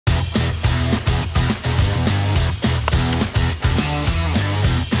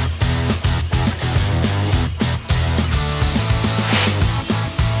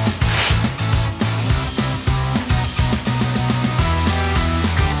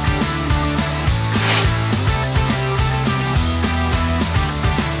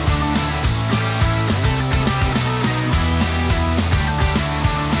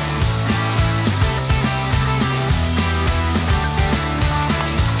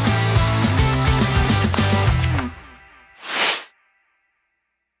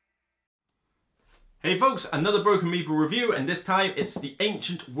Hey folks, another Broken Meeple review, and this time it's the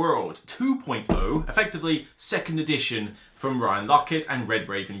Ancient World 2.0, effectively second edition from Ryan Lockett and Red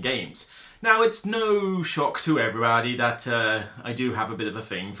Raven Games. Now it's no shock to everybody that I do have a bit of a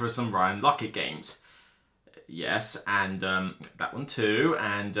thing for some Ryan Lockett games. Yes, and that one too,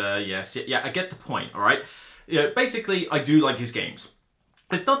 and yes, yeah, I get the point, alright? Yeah, basically, I do like his games.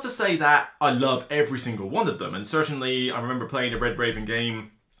 It's not to say that I love every single one of them, and certainly I remember playing a Red Raven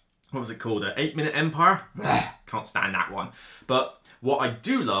game. What was it called? 8 Minute Empire? Can't stand that one. But what I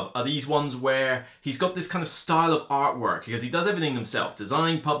do love are these ones where he's got this kind of style of artwork, because he does everything himself.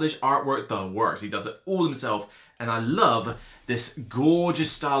 Design, publish, artwork, the works. He does it all himself. And I love this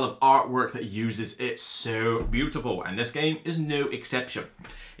gorgeous style of artwork that he uses. It's so beautiful. And this game is no exception.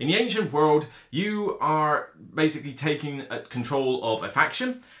 In the Ancient World, you are basically taking control of a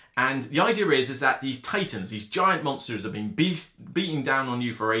faction. And the idea is that these titans, these giant monsters have been beating down on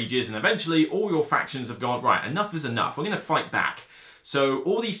you for ages, and eventually all your factions have gone, right, enough is enough, we're going to fight back. So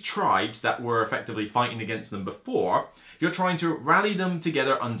all these tribes that were effectively fighting against them before, you're trying to rally them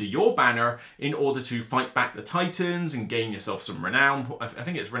together under your banner in order to fight back the titans and gain yourself some renown. I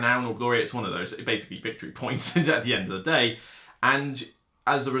think it's renown or glory, it's one of those, basically victory points at the end of the day. And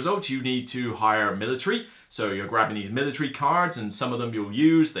as a result, you need to hire military. So you're grabbing these military cards, and some of them you'll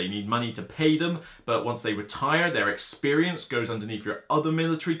use. They need money to pay them, but once they retire, their experience goes underneath your other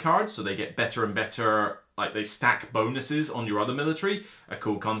military cards, so they get better and better, like they stack bonuses on your other military. A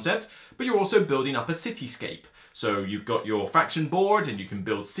cool concept. But you're also building up a cityscape. So you've got your faction board, and you can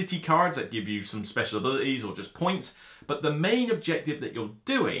build city cards that give you some special abilities or just points. But the main objective that you're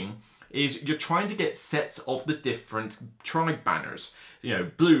doing is you're trying to get sets of the different tribe banners. You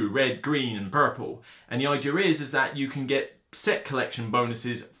know, blue, red, green, and purple. And the idea is that you can get set collection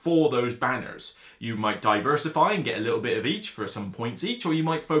bonuses for those banners. You might diversify and get a little bit of each for some points each, or you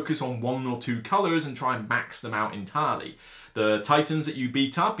might focus on one or two colours and try and max them out entirely. The titans that you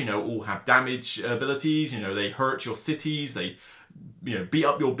beat up, you know, all have damage abilities. You know, they hurt your cities, they, you know, beat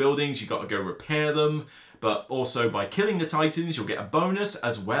up your buildings, you got to go repair them. But also by killing the titans, you'll get a bonus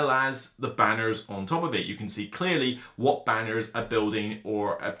as well as the banners on top of it. You can see clearly what banners a building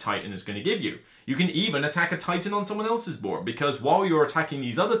or a titan is going to give you. You can even attack a titan on someone else's board, because while you're attacking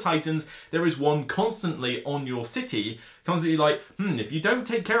these other titans, there is one constantly on your city, constantly like, if you don't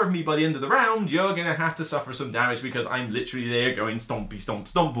take care of me by the end of the round, you're going to have to suffer some damage because I'm literally there going stompy stomp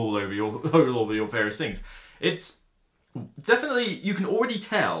stomp all over your various things. It's definitely, you can already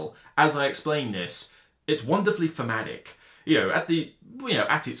tell as I explain this, it's wonderfully thematic. You know,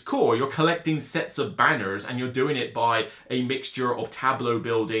 at its core, you're collecting sets of banners, and you're doing it by a mixture of tableau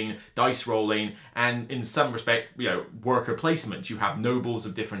building, dice rolling, and in some respect, you know, worker placement. You have nobles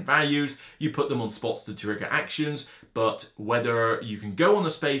of different values, you put them on spots to trigger actions, but whether you can go on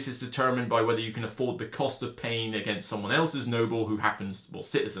a space is determined by whether you can afford the cost of paying against someone else's noble who happens, well,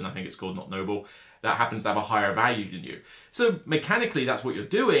 citizen I think it's called, not noble, that happens to have a higher value than you. So mechanically that's what you're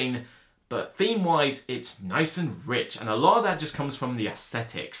doing. But theme-wise, it's nice and rich, and a lot of that just comes from the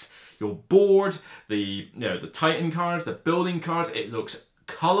aesthetics. Your board, the Titan cards, the building cards, it looks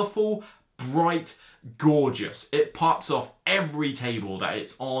colourful, bright, gorgeous. It pops off every table that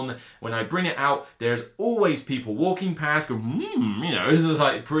it's on. When I bring it out, there's always people walking past going, you know, this is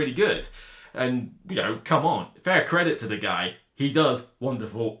like pretty good. And, you know, come on, fair credit to the guy. He does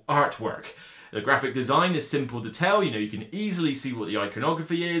wonderful artwork. The graphic design is simple to tell, you know, you can easily see what the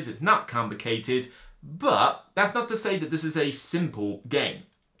iconography is, it's not complicated, but that's not to say that this is a simple game.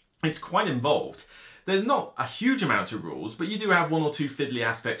 It's quite involved. There's not a huge amount of rules, but you do have one or two fiddly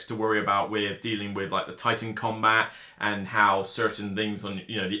aspects to worry about with dealing with like the Titan combat and how certain things on,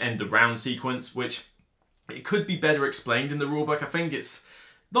 you know, the end of round sequence, which it could be better explained in the rulebook. I think it's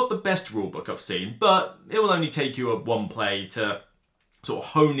not the best rulebook I've seen, but it will only take you one play to sort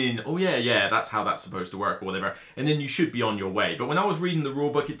of hone in, oh yeah, that's how that's supposed to work or whatever, and then you should be on your way. But when I was reading the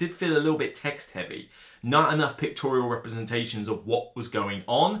rulebook, it did feel a little bit text heavy. Not enough pictorial representations of what was going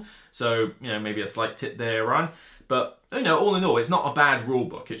on. So, you know, maybe a slight tip there, Ryan. But, you know, all in all, it's not a bad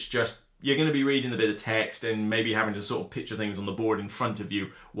rulebook. It's just, you're going to be reading a bit of text and maybe having to sort of picture things on the board in front of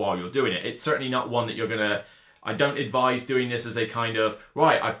you while you're doing it. It's certainly not one that you're going to, I don't advise doing this as a kind of,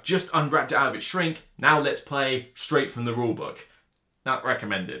 right, I've just unwrapped it out of its shrink, now let's play straight from the rulebook. Not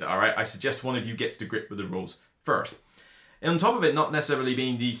recommended, alright? I suggest one of you gets to grip with the rules first. And on top of it not necessarily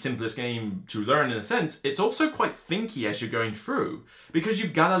being the simplest game to learn in a sense, it's also quite thinky as you're going through, because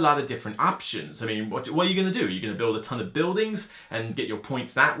you've got a lot of different options. I mean, what are you going to do? You're going to build a ton of buildings and get your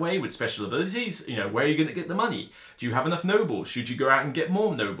points that way with special abilities? You know, where are you going to get the money? Do you have enough nobles? Should you go out and get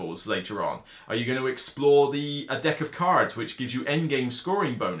more nobles later on? Are you going to explore a deck of cards which gives you endgame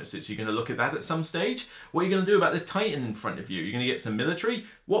scoring bonuses? You're going to look at that at some stage? What are you going to do about this Titan in front of you? You're going to get some military?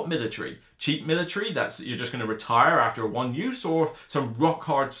 What military? Cheap military that's you're just going to retire after one use, or some rock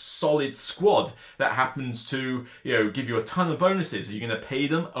hard solid squad that happens to, you know, give you a ton of bonuses? Are you going to pay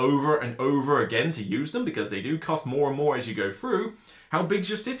them over and over again to use them, because they do cost more and more as you go through? How big's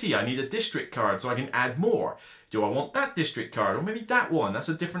your city? I need a district card so I can add more. Do I want that district card, or maybe that one? That's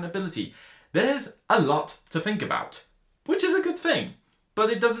a different ability. There's a lot to think about, which is a good thing,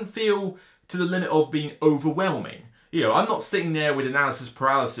 but it doesn't feel to the limit of being overwhelming. You know, I'm not sitting there with analysis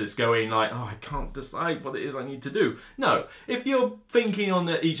paralysis going like, oh, I can't decide what it is I need to do. No, if you're thinking on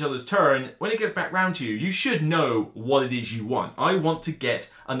each other's turn, when it gets back round to you, you should know what it is you want. I want to get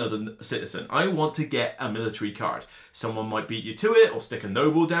another citizen. I want to get a military card. Someone might beat you to it or stick a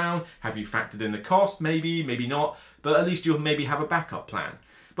noble down. Have you factored in the cost? Maybe, maybe not. But at least you'll maybe have a backup plan.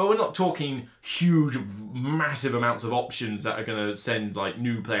 But we're not talking huge, massive amounts of options that are going to send like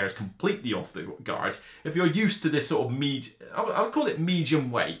new players completely off the guard. If you're used to this sort of I would call it medium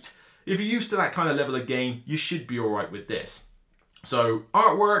weight. If you're used to that kind of level of game, you should be all right with this. So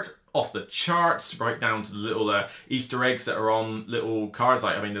artwork off the charts, right down to the little Easter eggs that are on little cards.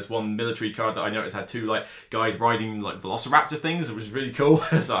 Like, I mean, there's one military card that I noticed had two like guys riding like velociraptor things. It was really cool.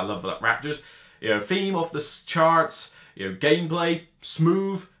 So I love raptors. You know, theme off the charts. You know, gameplay,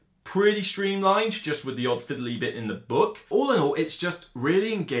 smooth, pretty streamlined, just with the odd fiddly bit in the book. All in all, it's just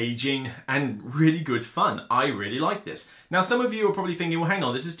really engaging and really good fun. I really like this. Now, some of you are probably thinking, well, hang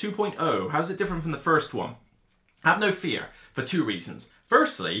on, this is 2.0. How's it different from the first one? Have no fear, for two reasons.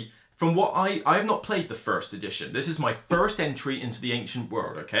 Firstly, from what I have not played the first edition. This is my first entry into the ancient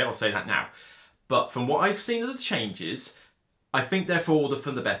world, okay? I'll say that now. But from what I've seen of the changes, I think they're for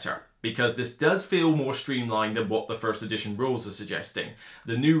the better, because this does feel more streamlined than what the first edition rules are suggesting.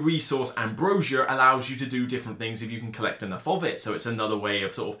 The new resource Ambrosia allows you to do different things if you can collect enough of it, so it's another way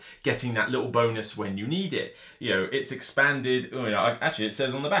of sort of getting that little bonus when you need it. You know, it's expanded, oh yeah, actually it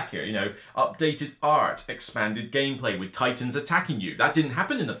says on the back here, you know, updated art, expanded gameplay with titans attacking you. That didn't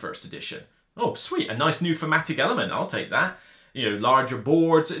happen in the first edition. Oh sweet, a nice new thematic element, I'll take that. You know, larger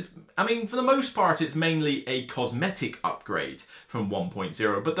boards. I mean, for the most part, it's mainly a cosmetic upgrade from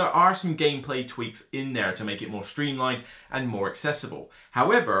 1.0, but there are some gameplay tweaks in there to make it more streamlined and more accessible.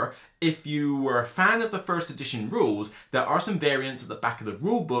 However, if you were a fan of the first edition rules, there are some variants at the back of the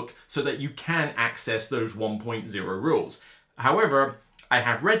rule book so that you can access those 1.0 rules. However, I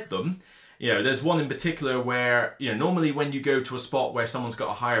have read them. You know, there's one in particular where, you know, normally when you go to a spot where someone's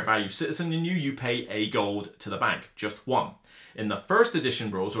got a higher value citizen than you, you pay a gold to the bank, just one. In the first edition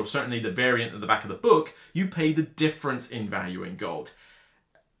rules, or certainly the variant at the back of the book, you pay the difference in value in gold.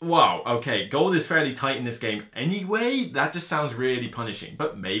 Wow, okay, gold is fairly tight in this game anyway. That just sounds really punishing,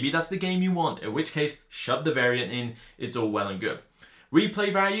 but maybe that's the game you want, in which case, shove the variant in, it's all well and good.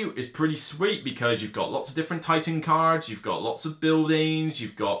 Replay value is pretty sweet because you've got lots of different Titan cards, you've got lots of buildings,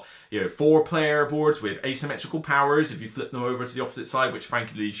 you've got, you know, 4-player boards with asymmetrical powers if you flip them over to the opposite side, which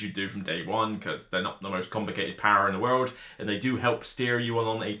frankly you should do from day one because they're not the most complicated power in the world, and they do help steer you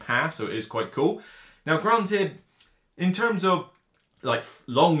on a path, so it is quite cool. Now granted, in terms of like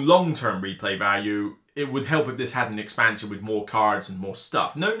long-term replay value, it would help if this had an expansion with more cards and more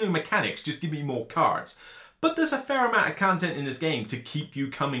stuff. No new mechanics, just give me more cards. But there's a fair amount of content in this game to keep you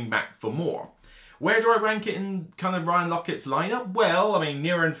coming back for more. Where do I rank it in kind of Ryan Lockett's lineup? Well, I mean,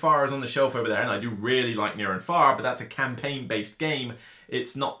 Near and Far is on the shelf over there, and I do really like Near and Far, but that's a campaign-based game.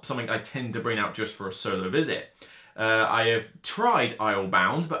 It's not something I tend to bring out just for a solo visit. I have tried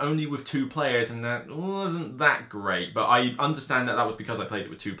Islebound, but only with 2 players, and that wasn't that great. But I understand that that was because I played it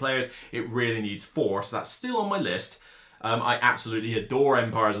with 2 players. It really needs 4, so that's still on my list. I absolutely adore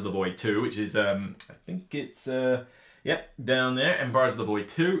Empires of the Void 2, which is, I think it's, yep, down there, Empires of the Void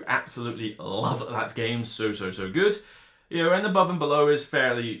 2. Absolutely love that game, so good. You know, and Above and Below is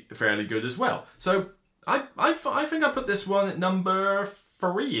fairly good as well. So, I think I put this one at number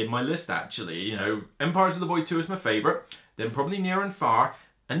 3 in my list, actually. You know, Empires of the Void 2 is my favourite, then probably Near and Far,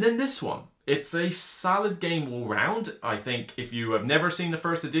 and then this one. It's a solid game all round. I think if you have never seen the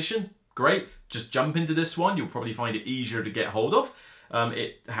first edition, great, just jump into this one. You'll probably find it easier to get hold of.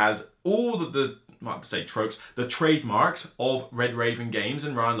 It has all of the, well, I'd say tropes, the trademarks of Red Raven Games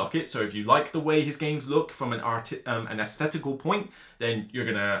and Ryan Lockett. So if you like the way his games look from an aesthetical point, then you're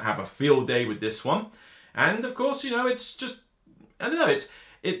gonna have a field day with this one. And of course, you know, it's just, I don't know,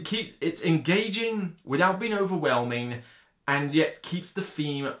 it's engaging without being overwhelming, and yet keeps the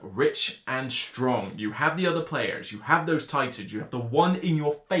theme rich and strong. You have the other players, you have those titans, you have the one in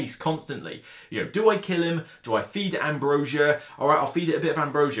your face constantly. You know, do I kill him? Do I feed it ambrosia? All right, I'll feed it a bit of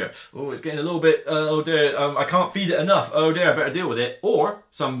ambrosia. Oh, it's getting a little bit, oh dear, I can't feed it enough. Oh dear, I better deal with it. Or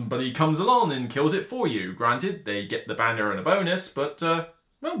somebody comes along and kills it for you. Granted, they get the banner and a bonus, but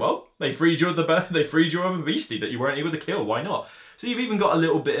well, they freed you of a beastie that you weren't able to kill. Why not? So you've even got a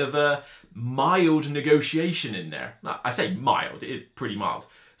little bit of a mild negotiation in there. I say mild, it is pretty mild.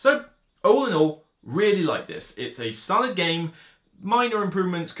 So all in all, really like this. It's a solid game. Minor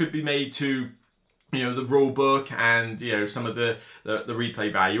improvements could be made to, you know, the rule book and, you know, some of the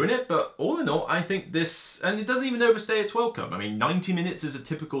replay value in it. But all in all, I think this, and it doesn't even overstay its welcome. I mean, 90 minutes is a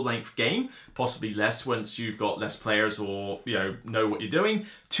typical length game, possibly less once you've got less players or, you know what you're doing.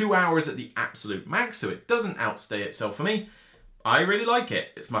 2 hours at the absolute max, so it doesn't outstay itself for me. I really like it.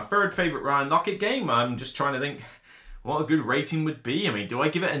 It's my third favourite Ryan Lockett game. I'm just trying to think what a good rating would be. I mean, do I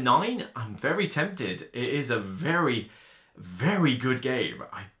give it a 9? I'm very tempted. It is a very, very good game.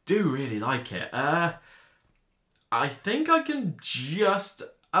 I do really like it. I think I can just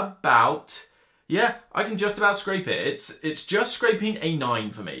about, yeah, I can just about scrape it. It's just scraping a 9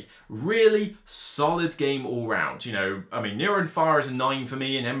 for me. Really solid game all round. You know, I mean, Near and Far is a 9 for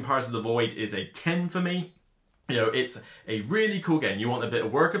me, and Empires of the Void is a 10 for me. You know, it's a really cool game. You want a bit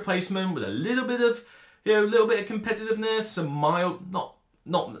of worker placement with a little bit of, you know, a little bit of competitiveness, some mild, not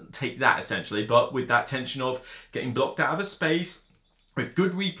take that essentially, but with that tension of getting blocked out of a space, with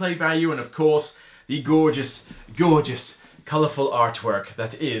good replay value, and of course, the gorgeous, gorgeous, colourful artwork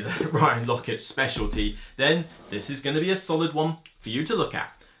that is Ryan Lockett's specialty, then this is going to be a solid one for you to look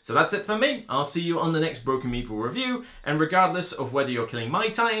at. So that's it for me. I'll see you on the next Broken Meeple review, and regardless of whether you're killing my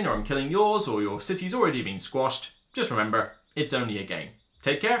Titan or I'm killing yours or your city's already been squashed, just remember, it's only a game.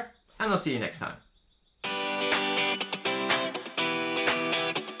 Take care, and I'll see you next time.